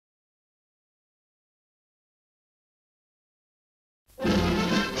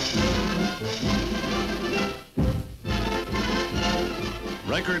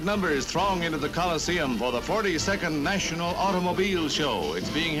Record numbers throng into the Coliseum for the 42nd National Automobile Show. It's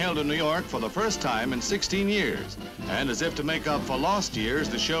being held in New York for the first time in 16 years. And as if to make up for lost years,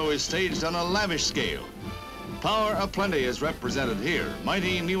 the show is staged on a lavish scale. Power aplenty is represented here.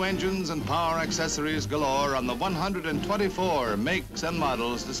 Mighty new engines and power accessories galore on the 124 makes and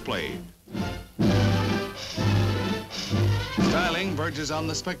models displayed. Styling verges on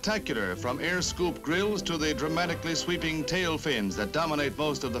the spectacular, from air-scoop grills to the dramatically sweeping tail fins that dominate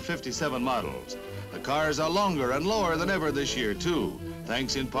most of the 57 models. The cars are longer and lower than ever this year, too,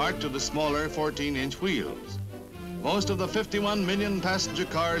 thanks in part to the smaller 14-inch wheels. Most of the 51 million passenger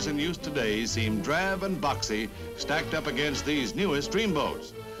cars in use today seem drab and boxy, stacked up against these newest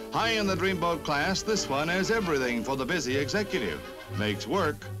dreamboats. High in the dreamboat class, this one has everything for the busy executive. Makes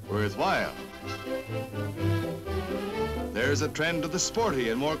work worthwhile. There's a trend to the sporty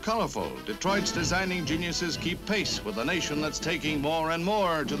and more colorful. Detroit's designing geniuses keep pace with a nation that's taking more and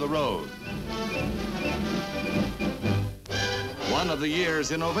more to the road. One of the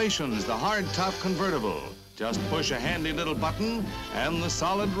year's innovations, the hard-top convertible. Just push a handy little button and the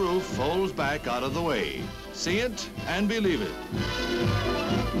solid roof folds back out of the way. See it and believe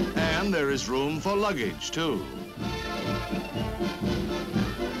it. And there is room for luggage, too.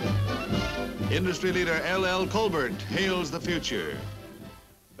 Industry leader LL Colbert hails the future.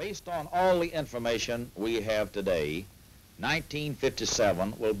 Based on all the information we have today,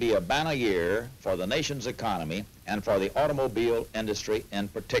 1957 will be a banner year for the nation's economy and for the automobile industry in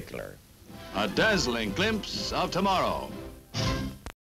particular. A dazzling glimpse of tomorrow.